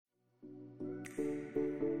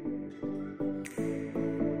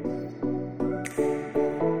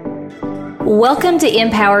Welcome to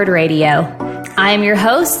Empowered Radio. I am your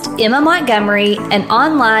host, Emma Montgomery, an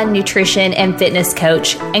online nutrition and fitness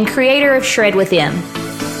coach and creator of Shred with Em.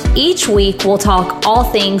 Each week, we'll talk all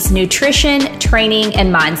things nutrition, training,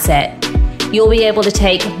 and mindset. You'll be able to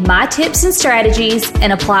take my tips and strategies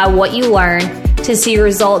and apply what you learn to see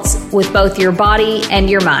results with both your body and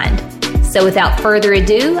your mind. So without further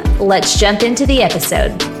ado, let's jump into the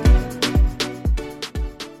episode.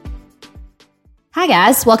 Hi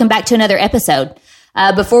guys, welcome back to another episode.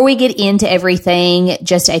 Before we get into everything,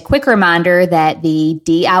 just a quick reminder that the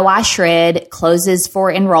DIY Shred closes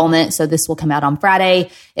for enrollment. So this will come out on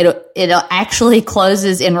Friday. It'll actually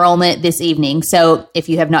closes enrollment this evening. So if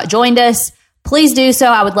you have not joined us, please do so.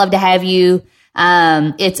 I would love to have you.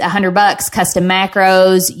 It's $100, custom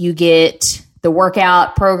macros. You get the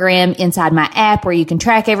workout program inside my app where you can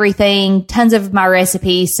track everything, tons of my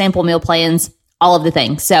recipes, sample meal plans, all of the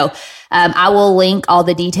things. So I will link all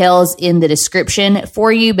the details in the description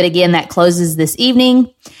for you. But again, that closes this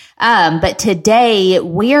evening. But today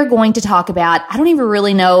we are going to talk about, I don't even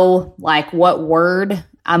really know like what word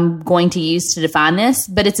I'm going to use to define this,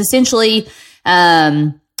 but it's essentially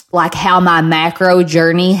like how my macro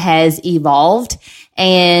journey has evolved.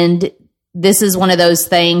 And this is one of those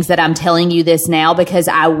things that I'm telling you this now because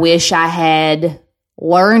I wish I had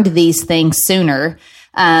learned these things sooner.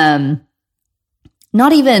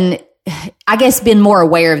 Not even, I guess, been more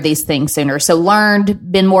aware of these things sooner. So learned,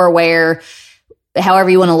 been more aware, however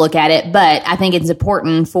you want to look at it. But I think it's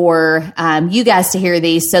important for you guys to hear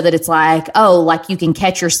these so that it's like, oh, like you can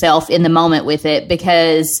catch yourself in the moment with it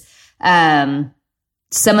because some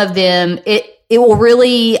of them, it will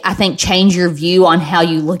really, I think, change your view on how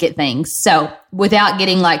you look at things. So without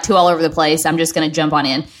getting like too all over the place, I'm just going to jump on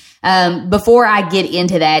in. Before I get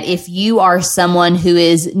into that, if you are someone who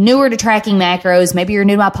is newer to tracking macros, maybe you're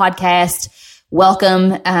new to my podcast, welcome.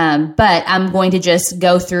 But I'm going to just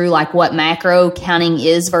go through like what macro counting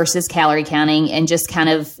is versus calorie counting and just kind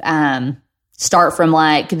of start from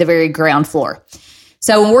like the very ground floor.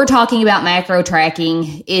 So when we're talking about macro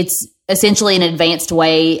tracking, it's essentially an advanced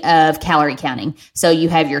way of calorie counting. So you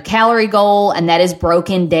have your calorie goal, and that is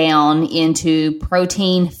broken down into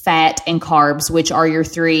protein, fat, and carbs, which are your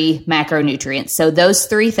three macronutrients. So those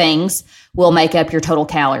three things will make up your total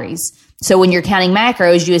calories. So when you're counting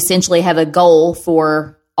macros, you essentially have a goal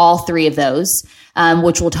for all three of those,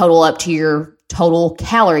 which will total up to your total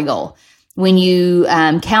calorie goal. When you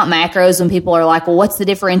count macros, when people are like, well, what's the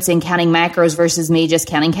difference in counting macros versus me just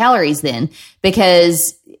counting calories then?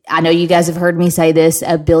 Because I know you guys have heard me say this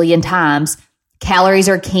a billion times. Calories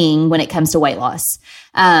are king when it comes to weight loss.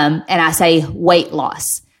 And I say weight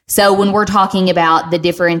loss. So when we're talking about the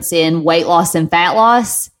difference in weight loss and fat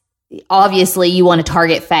loss, obviously you want to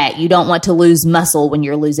target fat. You don't want to lose muscle when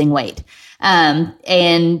you're losing weight.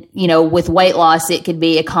 And, you know, with weight loss, it could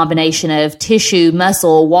be a combination of tissue,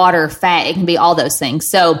 muscle, water, fat. It can be all those things.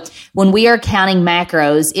 So when we are counting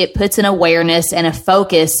macros, it puts an awareness and a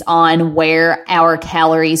focus on where our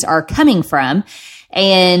calories are coming from.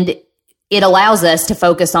 And it allows us to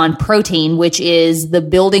focus on protein, which is the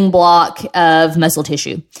building block of muscle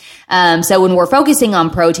tissue. So when we're focusing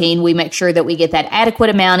on protein, we make sure that we get that adequate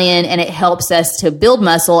amount in, and it helps us to build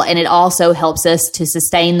muscle, and it also helps us to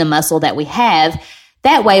sustain the muscle that we have.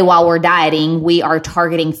 That way, while we're dieting, we are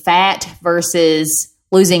targeting fat versus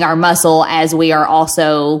losing our muscle as we are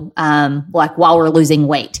also like while we're losing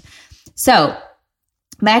weight. So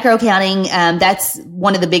macro counting, that's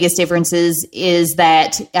one of the biggest differences is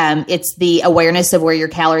that it's the awareness of where your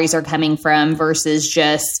calories are coming from versus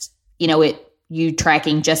just, you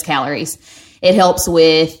tracking just calories. It helps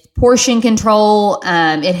with portion control.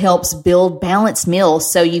 It helps build balanced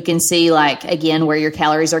meals so you can see, like, again, where your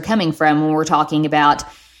calories are coming from when we're talking about,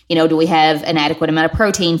 do we have an adequate amount of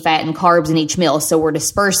protein, fat, and carbs in each meal? So we're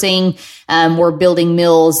dispersing, we're building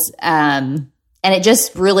meals, and it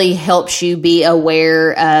just really helps you be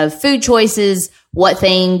aware of food choices, what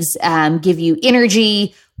things give you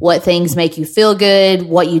energy, what things make you feel good,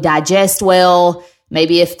 what you digest well.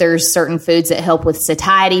 Maybe if there's certain foods that help with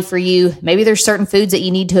satiety for you, maybe there's certain foods that you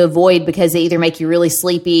need to avoid because they either make you really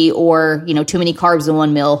sleepy or, too many carbs in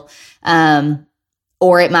one meal.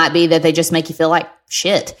 Or it might be that they just make you feel like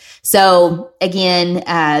shit. So again,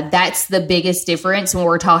 that's the biggest difference when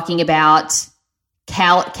we're talking about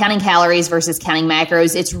counting calories versus counting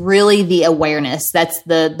macros. It's really the awareness. That's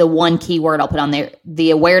the one key word I'll put on there,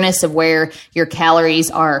 the awareness of where your calories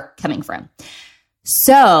are coming from.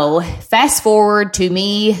 So fast forward to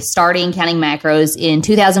me starting counting macros in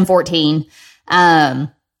 2014.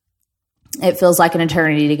 It feels like an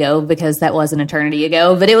eternity ago because that was an eternity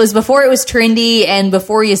ago, but it was before it was trendy and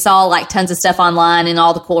before you saw like tons of stuff online and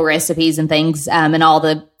all the cool recipes and things, and all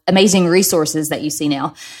the amazing resources that you see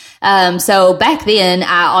now. So back then,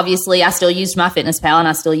 I still used MyFitnessPal and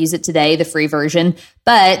I still use it today, the free version,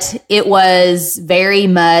 but it was very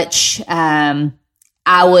much,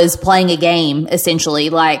 I was playing a game essentially.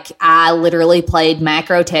 Like I literally played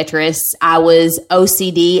macro Tetris. I was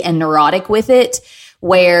OCD and neurotic with it,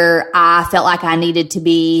 where I felt like I needed to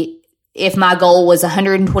be, if my goal was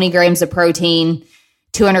 120 grams of protein,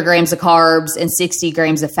 200 grams of carbs, and 60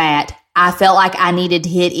 grams of fat, I felt like I needed to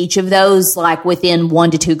hit each of those like within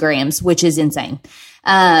 1 to 2 grams, which is insane.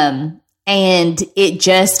 And it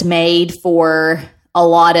just made for a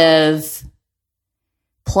lot of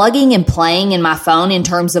plugging and playing in my phone in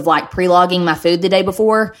terms of like pre-logging my food the day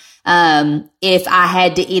before. If I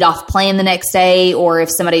had to eat off plan the next day, or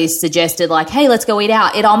if somebody suggested like, hey, let's go eat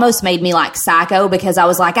out, it almost made me like psycho because I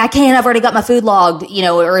was like, I can't, I've already got my food logged,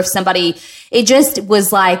 or if somebody, it just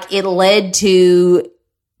was like, it led to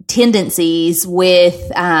tendencies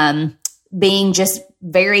with, being just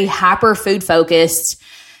very hyper food focused,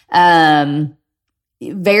 very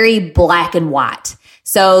black and white.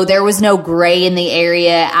 So there was no gray in the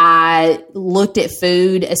area. I looked at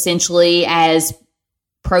food essentially as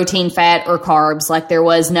protein, fat, or carbs. Like there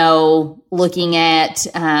was no looking at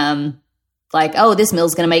like, oh, this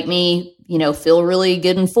meal's going to make me, feel really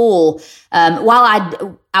good and full.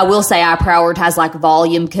 While I will say I prioritize like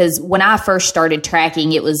volume, because when I first started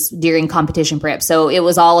tracking, it was during competition prep. So it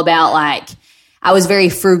was all about like, I was very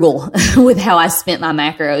frugal with how I spent my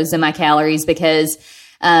macros and my calories, because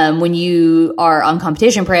when you are on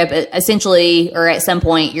competition prep, essentially, or at some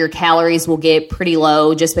point, your calories will get pretty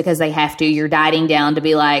low just because they have to. You're dieting down to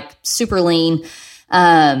be like super lean.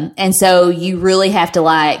 And so you really have to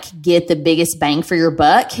like get the biggest bang for your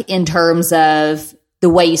buck in terms of the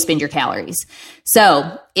way you spend your calories.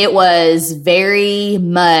 So it was very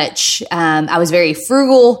much, I was very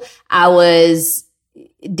frugal.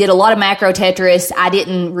 Did a lot of macro Tetris. I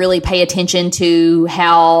didn't really pay attention to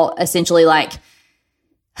how essentially like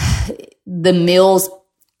the meals,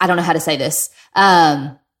 I don't know how to say this.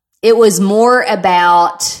 It was more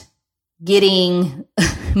about getting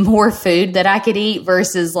more food that I could eat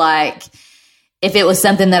versus like if it was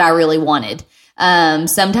something that I really wanted.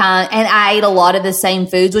 Sometimes, and I ate a lot of the same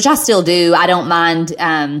foods, which I still do. I don't mind,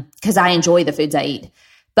 because I enjoy the foods I eat,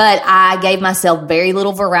 but I gave myself very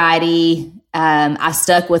little variety. I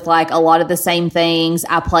stuck with like a lot of the same things.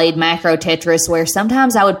 I played macro Tetris, where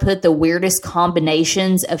sometimes I would put the weirdest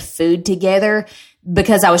combinations of food together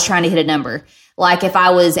because I was trying to hit a number. Like if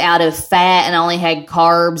I was out of fat and I only had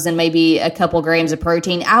carbs and maybe a couple grams of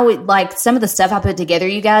protein, I would like some of the stuff I put together,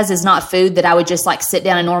 you guys, is not food that I would just like sit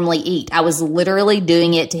down and normally eat. I was literally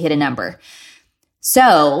doing it to hit a number.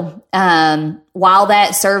 So, while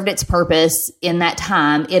that served its purpose in that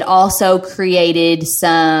time, it also created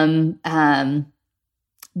some,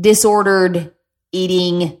 disordered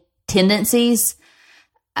eating tendencies,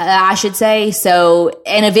 I should say. So,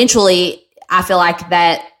 and eventually I feel like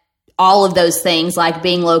that all of those things, like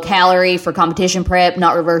being low calorie for competition prep,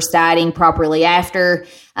 not reverse dieting properly after,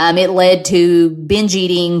 it led to binge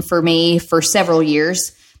eating for me for several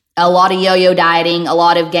years. A lot of yo-yo dieting, a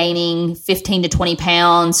lot of gaining 15 to 20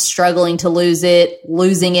 pounds, struggling to lose it,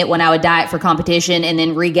 losing it when I would diet for competition, and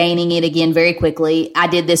then regaining it again very quickly. I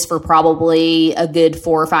did this for probably a good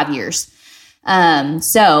 4 or 5 years.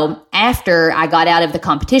 So after I got out of the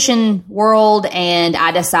competition world and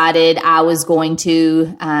I decided I was going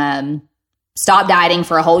to stop dieting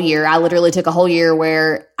for a whole year, I literally took a whole year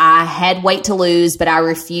where I had weight to lose, but I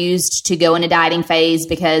refused to go in a dieting phase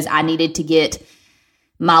because I needed to get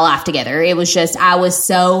my life together. It was just, I was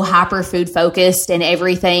so hyper food focused and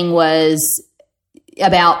everything was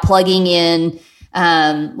about plugging in,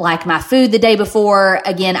 like my food the day before.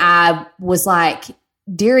 Again, I was like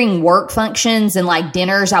during work functions and like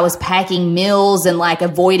dinners, I was packing meals and like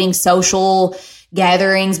avoiding social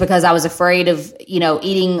gatherings because I was afraid of,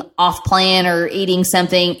 eating off plan or eating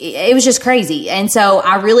something. It was just crazy. And so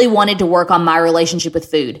I really wanted to work on my relationship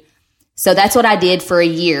with food. So that's what I did for a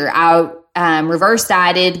year. I reverse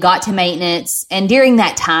dieted, got to maintenance. And during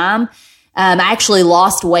that time, I actually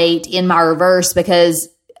lost weight in my reverse because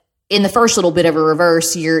in the first little bit of a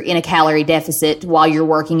reverse, you're in a calorie deficit while you're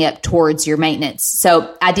working up towards your maintenance.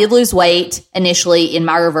 So I did lose weight initially in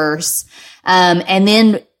my reverse. And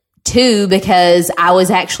then 2, because I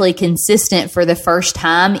was actually consistent for the first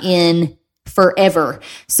time in forever.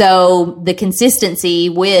 So the consistency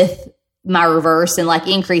with my reverse and like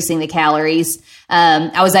increasing the calories.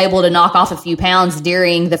 I was able to knock off a few pounds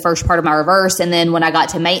during the first part of my reverse. And then when I got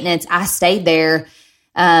to maintenance, I stayed there.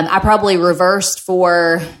 I probably reversed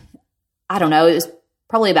for, I don't know, it was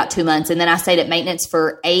probably about 2 months. And then I stayed at maintenance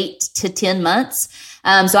for 8 to 10 months.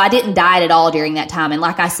 So I didn't diet at all during that time. And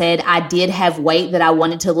like I said, I did have weight that I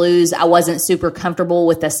wanted to lose. I wasn't super comfortable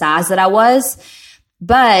with the size that I was,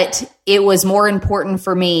 but it was more important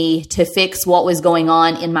for me to fix what was going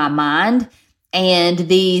on in my mind and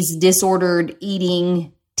these disordered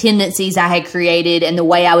eating tendencies I had created and the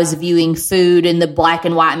way I was viewing food and the black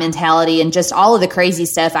and white mentality and just all of the crazy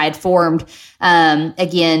stuff I had formed,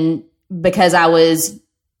 again, because I was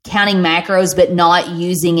counting macros, but not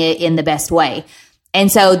using it in the best way.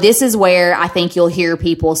 And so this is where I think you'll hear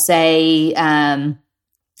people say, counting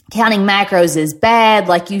macros is bad.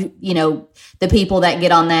 Like you know, the people that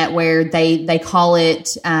get on that where they call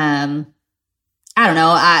it, I don't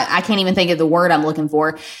know, I can't even think of the word I'm looking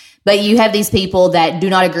for, but you have these people that do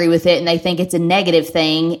not agree with it and they think it's a negative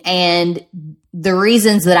thing. And the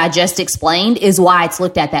reasons that I just explained is why it's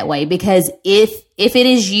looked at that way. Because if it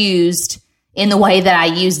is used in the way that I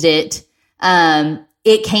used it,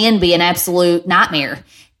 it can be an absolute nightmare.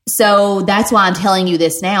 So that's why I'm telling you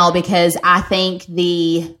this now, because I think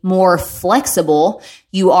the more flexible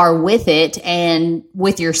you are with it and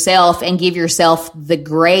with yourself and give yourself the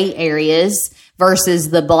gray areas versus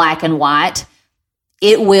the black and white,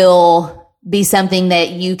 it will be something that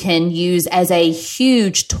you can use as a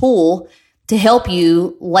huge tool to help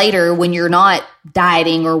you later when you're not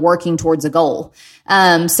dieting or working towards a goal.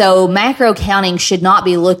 So macro counting should not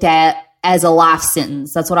be looked at as a life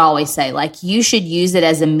sentence. That's what I always say. Like you should use it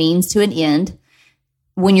as a means to an end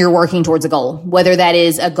when you're working towards a goal, whether that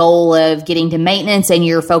is a goal of getting to maintenance and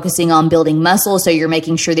you're focusing on building muscle. So you're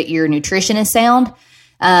making sure that your nutrition is sound.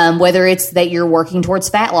 Whether it's that you're working towards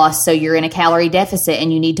fat loss. So you're in a calorie deficit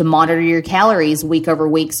and you need to monitor your calories week over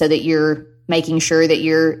week so that you're making sure that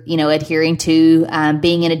you're, adhering to,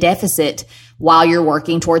 being in a deficit while you're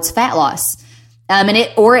working towards fat loss.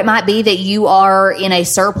 Or it might be that you are in a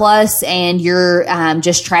surplus and you're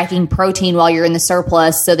just tracking protein while you're in the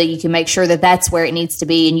surplus so that you can make sure that that's where it needs to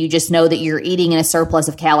be. And you just know that you're eating in a surplus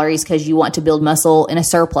of calories because you want to build muscle in a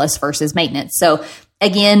surplus versus maintenance. So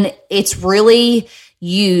again, it's really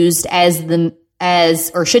used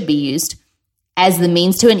should be used as the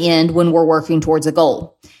means to an end when we're working towards a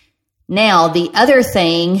goal. Now, the other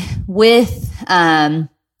thing with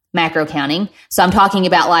macro counting, so I'm talking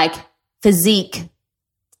about like physique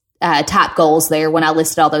type goals there when I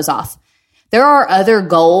listed all those off. There are other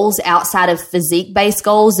goals outside of physique-based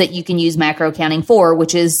goals that you can use macro counting for,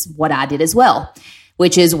 which is what I did as well,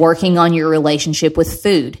 which is working on your relationship with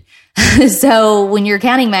food. So when you're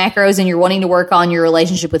counting macros and you're wanting to work on your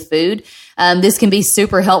relationship with food, this can be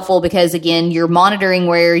super helpful because, again, you're monitoring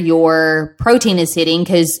where your protein is hitting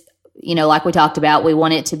because, like we talked about, we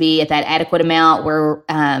want it to be at that adequate amount where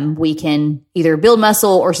we can either build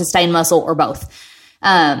muscle or sustain muscle or both.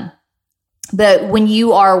 But when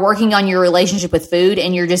you are working on your relationship with food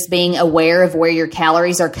and you're just being aware of where your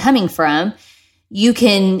calories are coming from, you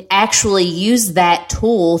can actually use that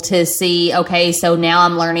tool to see, okay, so now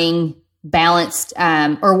I'm learning balanced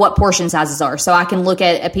or what portion sizes are. So I can look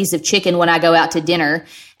at a piece of chicken when I go out to dinner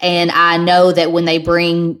and I know that when they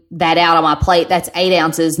bring that out on my plate, that's 8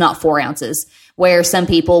 ounces, not 4 ounces. Where some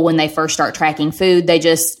people, when they first start tracking food,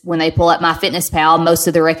 when they pull up MyFitnessPal, most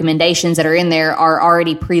of the recommendations that are in there are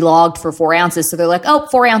already pre-logged for 4 ounces. So they're like,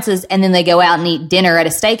 4 ounces. And then they go out and eat dinner at a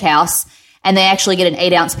steakhouse and they actually get an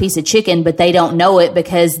 8-ounce piece of chicken, but they don't know it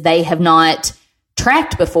because they have not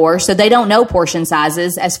tracked before. So they don't know portion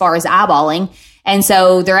sizes as far as eyeballing. And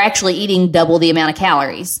so they're actually eating double the amount of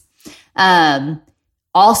calories.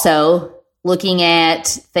 Also, looking at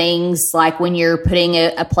things like when you're putting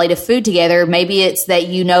a plate of food together, maybe it's that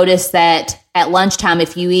you notice that at lunchtime,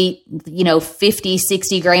 if you eat, 50,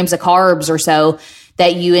 60 grams of carbs or so,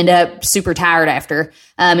 that you end up super tired after.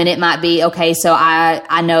 And it might be, okay, so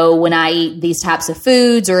I know when I eat these types of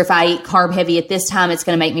foods, or if I eat carb heavy at this time, it's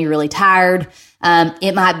going to make me really tired.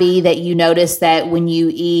 It might be that you notice that when you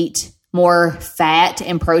eat more fat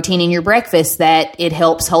and protein in your breakfast, that it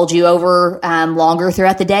helps hold you over longer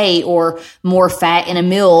throughout the day, or more fat in a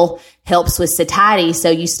meal helps with satiety so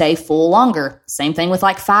you stay full longer. Same thing with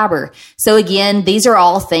like fiber. So again, these are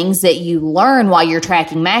all things that you learn while you're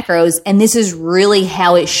tracking macros, and this is really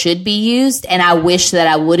how it should be used. And I wish that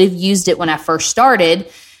I would have used it when I first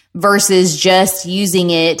started versus just using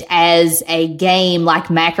it as a game like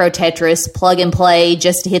Macro Tetris, plug and play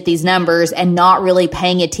just to hit these numbers, and not really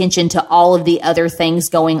paying attention to all of the other things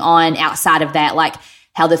going on outside of that, like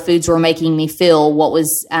how the foods were making me feel, what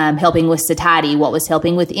was helping with satiety, what was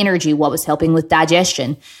helping with energy, what was helping with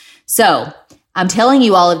digestion. So I'm telling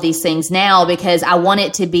you all of these things now because I want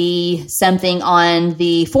it to be something on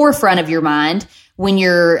the forefront of your mind when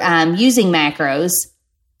you're using macros.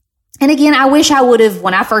 And again, I wish I would have,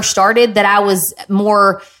 when I first started, that I was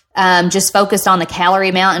more just focused on the calorie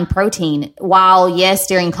amount and protein. While yes,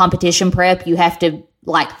 during competition prep, you have to,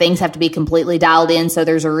 things have to be completely dialed in. So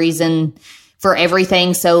there's a reason for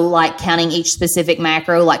everything. So counting each specific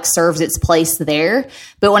macro, serves its place there.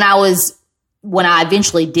 But when I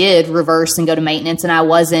eventually did reverse and go to maintenance and I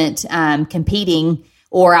wasn't competing,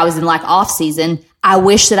 or I was in off season, I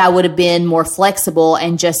wish that I would have been more flexible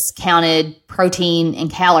and just counted protein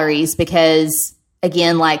and calories because,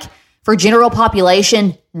 again, for general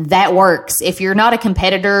population, that works. If you're not a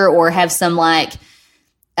competitor or have some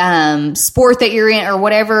sport that you're in or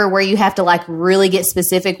whatever, where you have to really get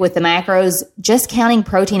specific with the macros, just counting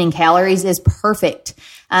protein and calories is perfect.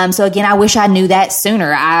 So again, I wish I knew that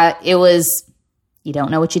sooner. You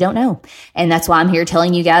don't know what you don't know. And that's why I'm here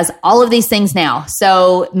telling you guys all of these things now.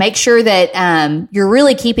 So make sure that you're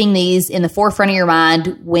really keeping these in the forefront of your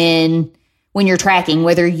mind when you're tracking,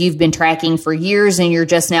 whether you've been tracking for years and you're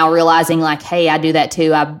just now realizing hey, I do that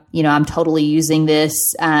too. I'm totally using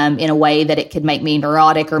this in a way that it could make me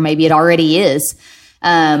neurotic, or maybe it already is.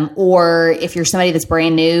 Or if you're somebody that's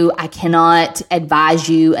brand new, I cannot advise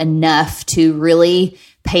you enough to really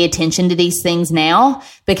pay attention to these things now,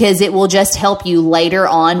 because it will just help you later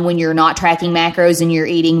on when you're not tracking macros and you're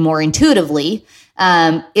eating more intuitively.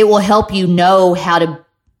 It will help you know how to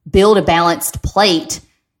build a balanced plate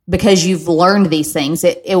because you've learned these things.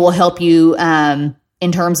 It will help you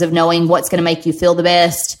in terms of knowing what's going to make you feel the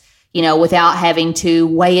best, without having to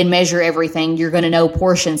weigh and measure everything. You're going to know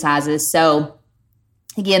portion sizes. So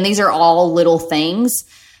again, these are all little things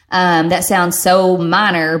that sound so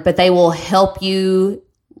minor, but they will help you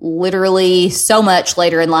literally so much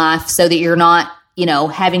later in life so that you're not,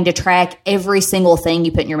 having to track every single thing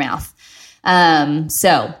you put in your mouth.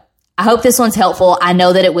 So I hope this one's helpful. I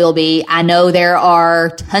know that it will be. I know there are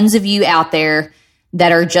tons of you out there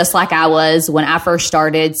that are just like I was when I first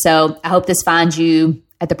started. So I hope this finds you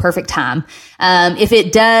at the perfect time. If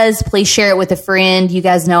it does, please share it with a friend. You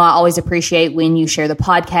guys know I always appreciate when you share the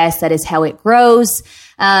podcast. That is how it grows.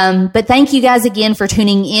 But thank you guys again for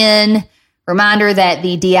tuning in. Reminder that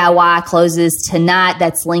the DIY closes tonight.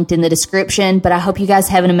 That's linked in the description. But I hope you guys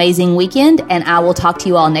have an amazing weekend, and I will talk to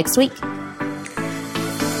you all next week.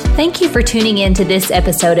 Thank you for tuning in to this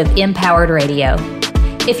episode of Empowered Radio.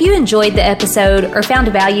 If you enjoyed the episode or found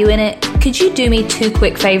value in it, could you do me 2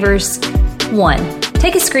 quick favors? 1,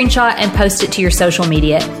 take a screenshot and post it to your social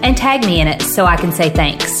media and tag me in it so I can say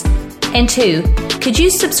thanks. And 2, could you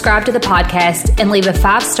subscribe to the podcast and leave a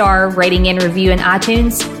 5-star rating and review in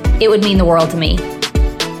iTunes? It would mean the world to me.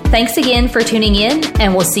 Thanks again for tuning in,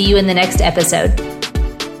 and we'll see you in the next episode.